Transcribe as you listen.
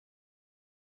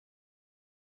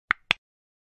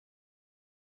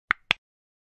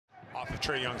off of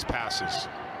Trae Young's passes.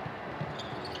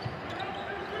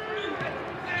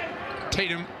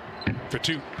 Tatum for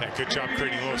two. Yeah, good job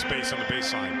creating a little space on the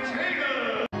baseline.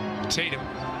 Tatum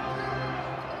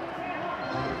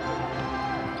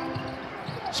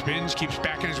spins, keeps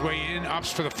backing his way in,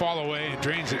 opts for the fall away and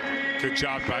drains it. Good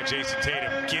job by Jayson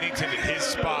Tatum getting to his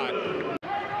spot.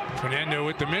 Fernando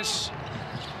with the miss.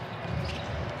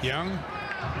 Young,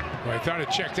 well, I thought it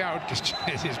checked out.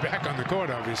 He's back on the court,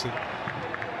 obviously.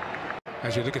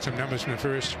 As we look at some numbers from the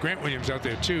first, Grant Williams out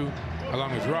there too,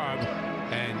 along with Rob,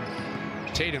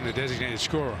 and Tatum, the designated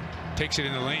scorer, takes it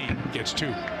in the lane, gets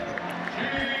two.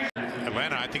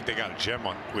 Atlanta, I think they got a gem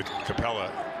on with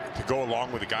Capella to go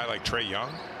along with a guy like Trae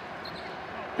Young.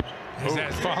 Is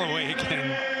that fall away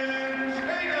again?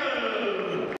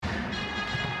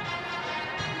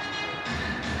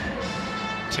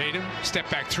 Tatum, step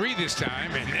back three this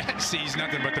time, and that sees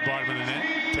nothing but the bottom of the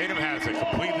net. Tatum has a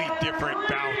completely different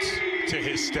bounce to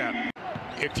his step.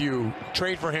 If you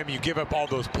trade for him, you give up all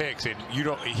those picks, and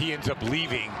he ends up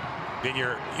leaving. Then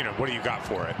what do you got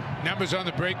for it? Numbers on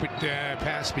the break, but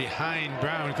pass behind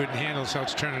Brown, couldn't handle, so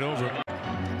let's turn it over.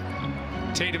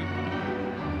 Tatum.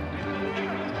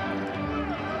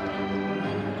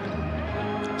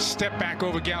 Step back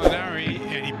over Gallinari,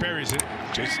 and he buries it.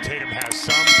 Jayson Tatum has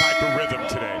some type of rhythm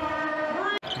today.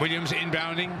 Williams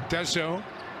inbounding, does so.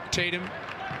 Tatum,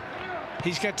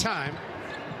 he's got time.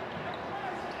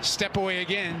 Step away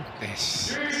again.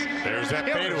 There's that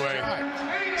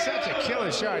fadeaway. Such a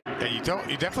killer shot. Yeah,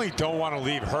 you definitely don't want to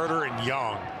leave Herter and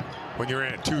Young when you're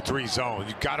in a 2-3 zone.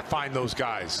 You got to find those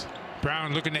guys.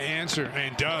 Brown looking to answer,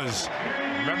 and does.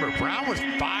 Remember, Brown was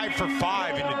 5 for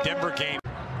 5 in the Denver game.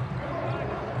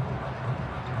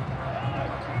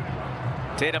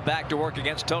 Tatum back to work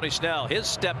against Tony Snell. His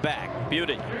step back,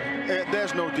 beauty.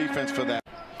 There's no defense for that.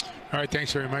 All right,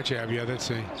 thanks very much, Abby.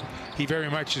 He very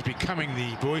much is becoming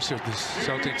the voice of the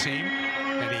Celtic team,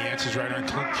 and he answers right on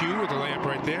cue with the layup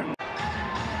right there.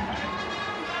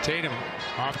 Tatum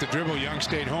off the dribble. Young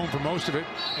stayed home for most of it,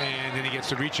 and then he gets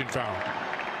the reach-in foul.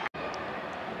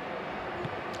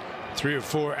 3 of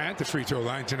 4 at the free throw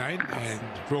line tonight, and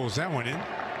rolls that one in.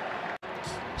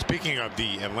 Speaking of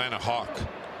the Atlanta Hawk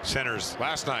centers,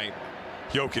 last night,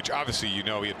 Jokic, obviously, he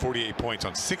had 48 points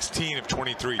on 16 of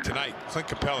 23. Tonight, Clint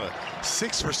Capella,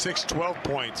 6 for 6, 12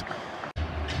 points.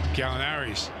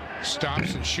 Gallinari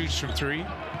stops and shoots from 3.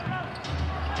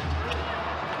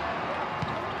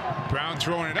 Brown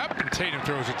throwing it up, and Tatum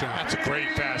throws it down. That's a great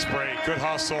fast break. Good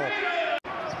hustle.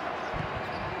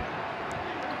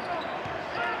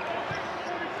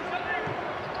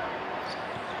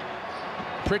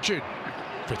 Pritchard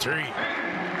for 3.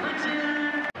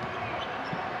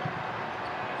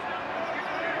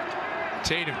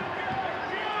 Tatum.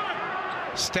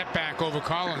 Step back over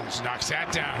Collins. Knocks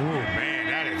that down. Oh, man,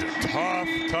 that is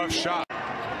a tough shot.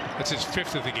 That's his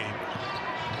 5th of the game.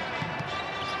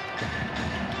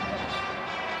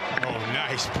 Oh,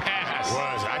 nice pass.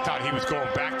 I thought he was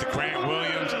going back to Grant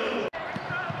Williams.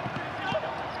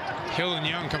 Hill and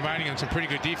Young combining on some pretty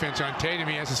good defense on Tatum.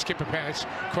 He has to skip a pass.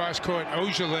 Cross court.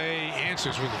 Ojale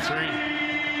answers with a 3.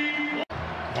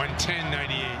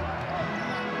 110-98.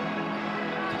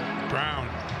 Brown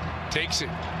takes it,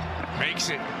 makes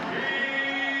it.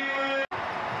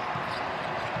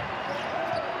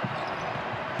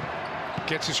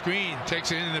 Gets a screen,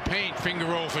 takes it into the paint, finger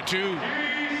roll for 2. All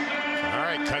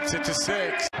right, cuts it to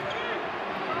 6. The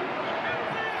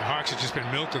Hawks have just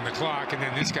been milking the clock, and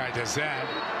then this guy does that.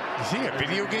 Is he a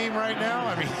video game right now?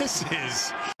 I mean, this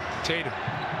is... Tatum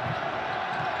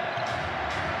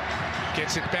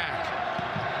gets it back.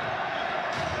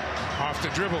 Off the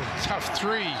dribble, tough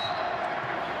 3.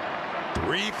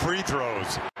 3 free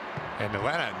throws. And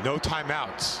Atlanta, no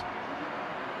timeouts.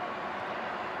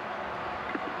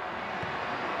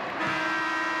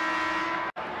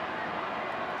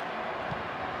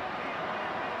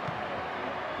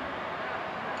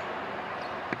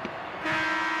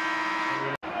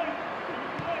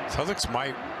 Celtics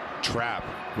might trap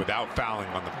without fouling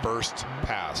on the first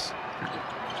pass.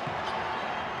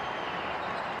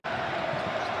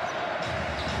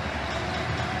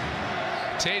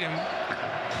 Tatum,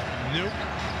 nope.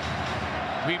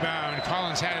 Rebound.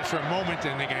 Collins had it for a moment,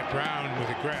 and they got Brown with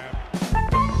a grab.